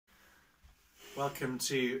Welcome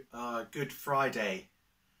to our Good Friday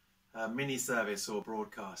mini service or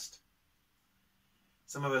broadcast.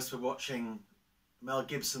 Some of us were watching Mel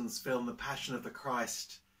Gibson's film The Passion of the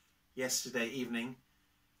Christ yesterday evening,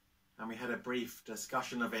 and we had a brief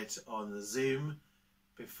discussion of it on Zoom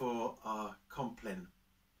before our Compline.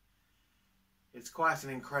 It's quite an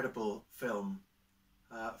incredible film,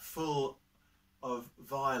 full of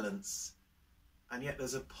violence, and yet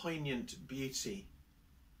there's a poignant beauty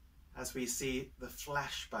as we see the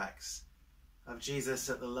flashbacks of Jesus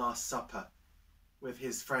at the Last Supper with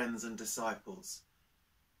his friends and disciples,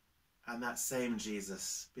 and that same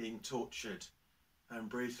Jesus being tortured and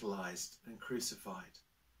brutalized and crucified.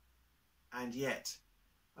 And yet,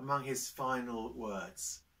 among his final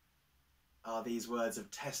words are these words of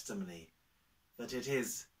testimony that it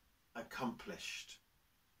is accomplished.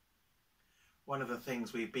 One of the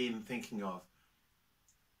things we've been thinking of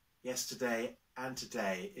yesterday and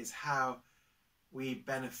today is how we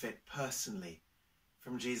benefit personally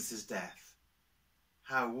from Jesus' death,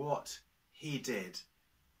 how what he did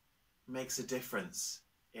makes a difference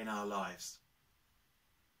in our lives.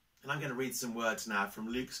 And I'm going to read some words now from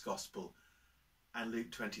Luke's Gospel and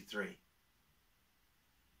Luke 23.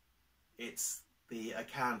 It's the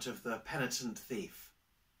account of the penitent thief.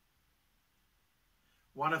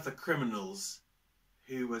 One of the criminals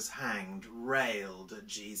who was hanged railed at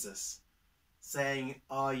Jesus, saying,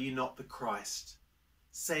 "Are you not the Christ?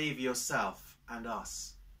 Save yourself and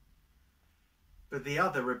us." But the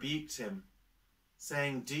other rebuked him,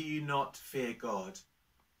 saying, "Do you not fear God,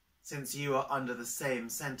 since you are under the same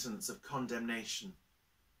sentence of condemnation?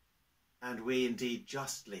 And we indeed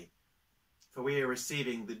justly, for we are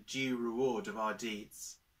receiving the due reward of our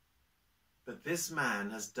deeds. But this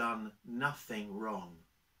man has done nothing wrong."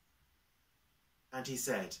 And he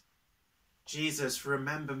said, "Jesus,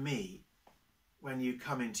 remember me when you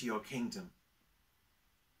come into your kingdom."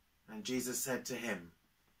 And Jesus said to him,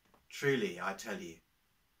 "Truly, I tell you,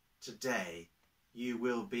 today you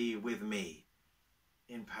will be with me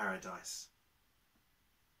in paradise."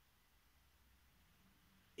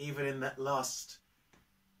 Even in that last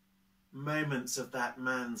moments of that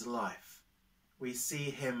man's life, we see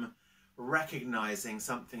him recognizing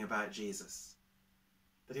something about Jesus,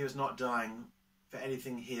 that he was not dying for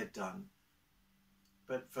anything he had done,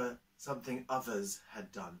 but for something others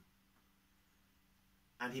had done.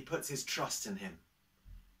 And he puts his trust in him,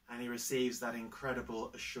 and he receives that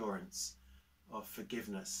incredible assurance of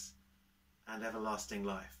forgiveness and everlasting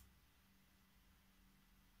life.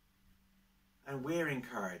 And we're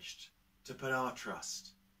encouraged to put our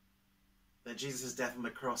trust that Jesus' death on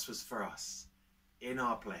the cross was for us, in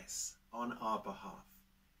our place, on our behalf,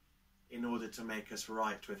 in order to make us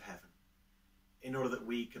right with heaven, in order that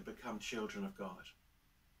we could become children of God.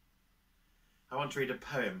 I want to read a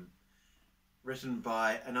poem written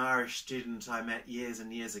by an Irish student I met years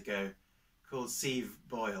and years ago called Sive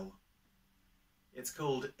Boyle. It's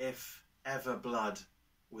called "If Ever Blood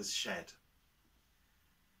Was Shed."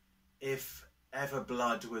 If ever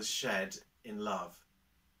blood was shed in love,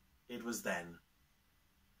 it was then,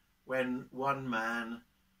 when one man,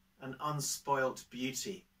 an unspoilt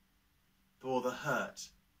beauty, bore the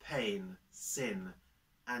hurt, pain, sin,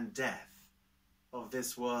 and death of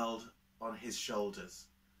this world on his shoulders.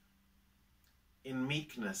 In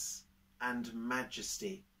meekness and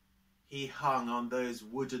majesty, he hung on those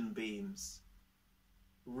wooden beams.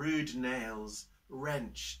 Rude nails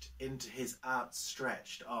wrenched into his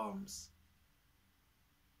outstretched arms.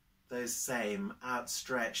 Those same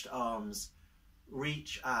outstretched arms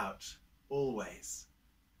reach out always,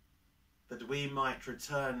 that we might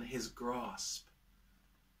return his grasp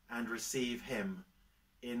and receive him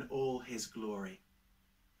in all his glory.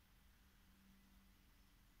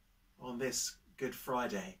 On this Good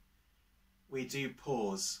Friday, we do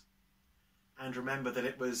pause and remember that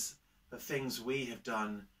it was the things we have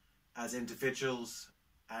done as individuals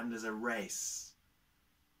and as a race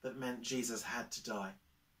that meant Jesus had to die.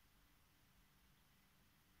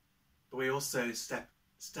 But we also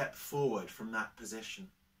step forward from that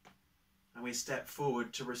position, and we step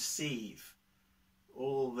forward to receive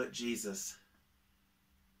all that Jesus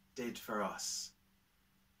did for us,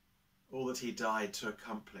 all that he died to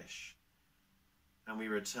accomplish, and we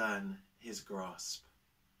return his grasp.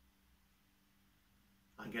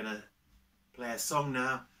 I'm going to play a song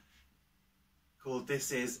now called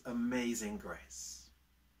 "This Is Amazing Grace."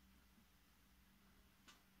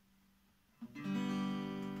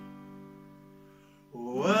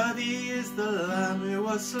 Worthy is the Lamb who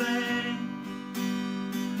was slain,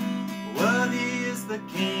 worthy is the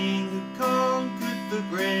King who conquered the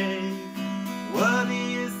grave,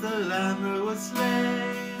 worthy is the Lamb who was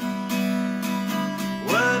slain.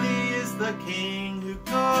 the King who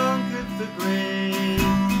conquered the grave.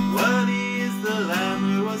 Worthy is the Lamb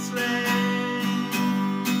who was slain.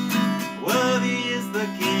 Worthy is the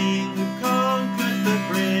King who conquered the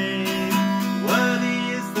grave.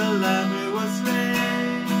 Worthy is the Lamb who was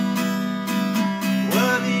slain.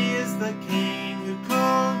 Worthy is the King who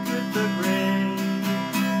conquered the grave.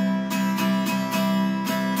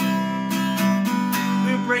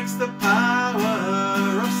 Who breaks the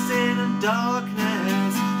power of sin and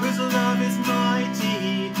darkness, whose love is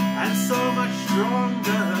mighty and so much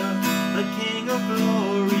stronger. The King of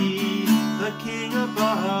glory, the King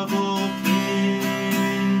above all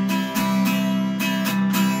kings.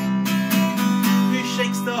 Who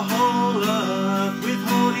shakes the whole earth with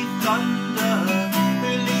holy thunder,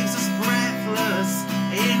 who leaves us breathless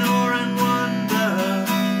in awe and wonder.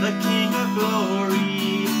 The King of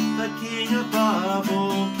glory, the King above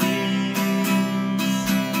all kings.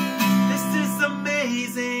 This is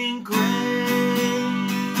amazing grace.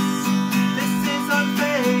 This is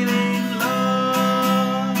unfailing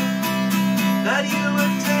love, that you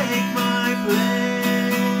would take my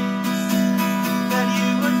place, that you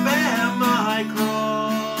would bear my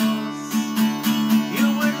cross, you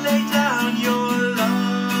would lay down your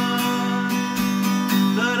life,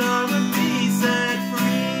 that I would be set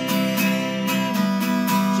free.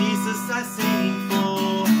 Jesus, I sing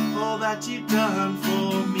for all that you've done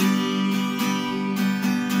for me.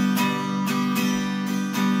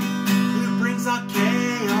 Who brings our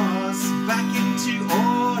chaos back into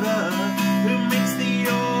order, who makes the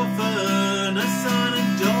orphan a son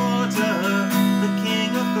and daughter. The King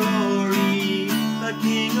of glory, the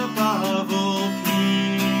King above all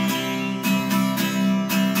kings.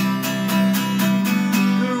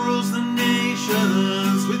 Who rules the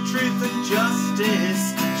nations with truth and justice,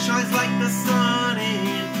 shines like the sun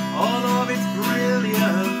in all of its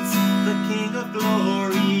brilliance. The King of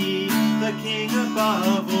glory, the King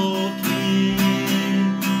above all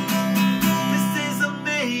kings. This is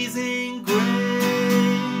amazing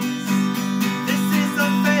grace. This is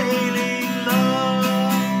unfailing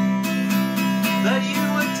love, that you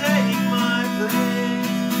would take my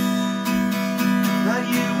place, that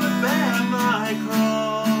you would bear my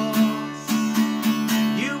cross,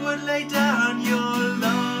 you would lay down your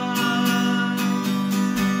life,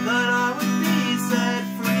 that I would be set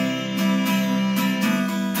free.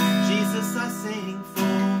 Jesus, I sing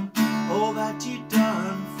for all that you've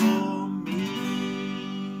done for me.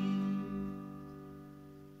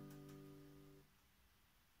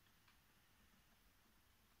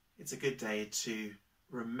 It's a good day to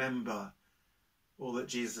remember all that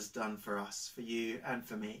Jesus has done for us, for you and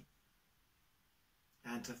for me,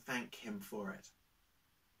 and to thank him for it.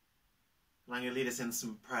 And I'm going to lead us in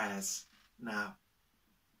some prayers now.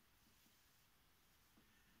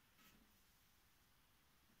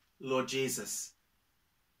 Lord Jesus,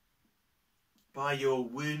 by your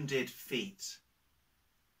wounded feet,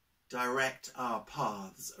 direct our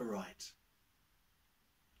paths aright.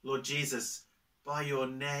 Lord Jesus, by your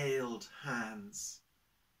nailed hands,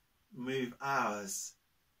 move ours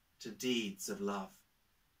to deeds of love.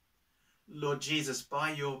 Lord Jesus,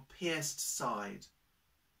 by your pierced side,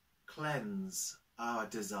 cleanse our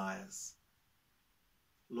desires.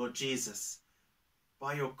 Lord Jesus,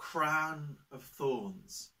 by your crown of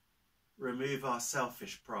thorns, remove our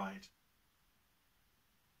selfish pride.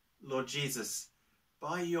 Lord Jesus,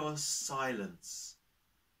 by your silence,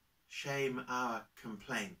 shame our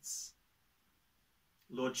complaints.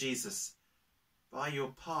 Lord Jesus, by your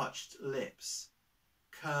parched lips,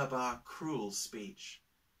 curb our cruel speech.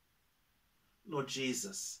 Lord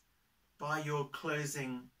Jesus, by your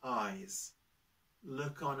closing eyes,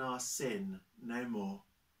 look on our sin no more.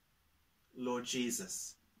 Lord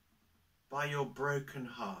Jesus, by your broken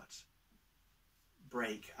heart,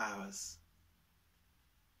 break ours.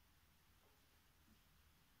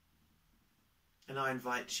 And I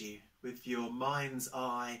invite you, with your mind's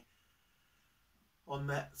eye on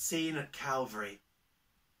that scene at Calvary,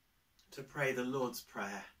 to pray the Lord's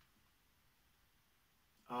Prayer.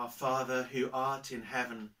 Our Father, who art in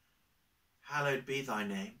heaven, hallowed be thy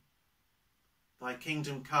name. Thy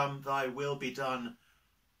kingdom come, thy will be done,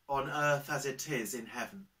 on earth as it is in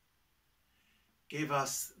heaven. Give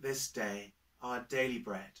us this day our daily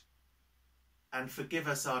bread, and forgive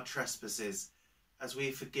us our trespasses, as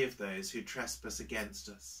we forgive those who trespass against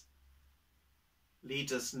us.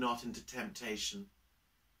 Lead us not into temptation,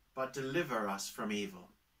 but deliver us from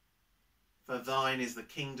evil. For thine is the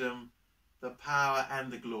kingdom, the power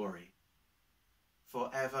and the glory,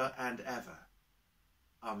 for ever and ever.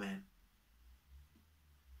 Amen.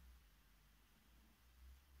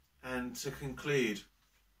 And to conclude,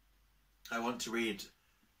 I want to read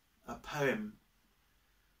a poem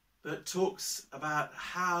that talks about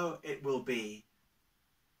how it will be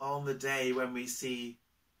on the day when we see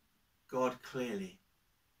God clearly,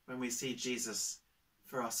 when we see Jesus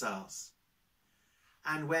for ourselves,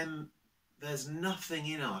 and when there's nothing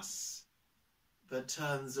in us that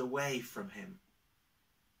turns away from him,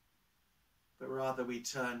 but rather we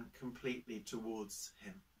turn completely towards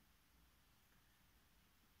him.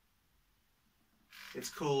 It's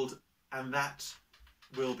called "And That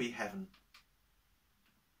Will Be Heaven."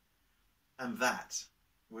 And that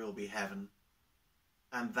will be heaven.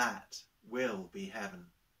 And that will be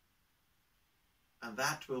heaven. And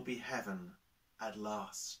that will be heaven at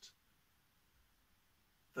last.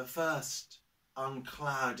 The first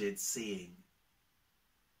unclouded seeing.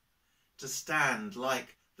 To stand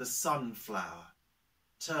like the sunflower,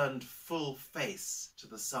 turned full face to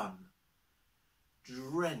the sun,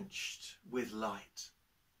 drenched with light.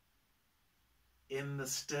 In the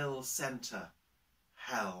still centre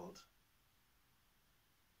held,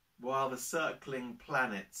 while the circling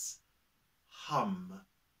planets hum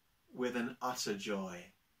with an utter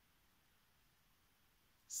joy,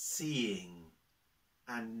 seeing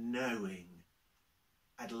and knowing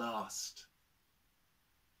at last,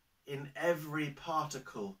 in every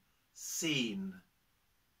particle seen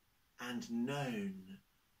and known,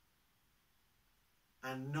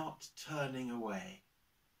 and not turning away,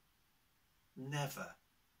 never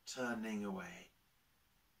turning away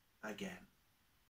again.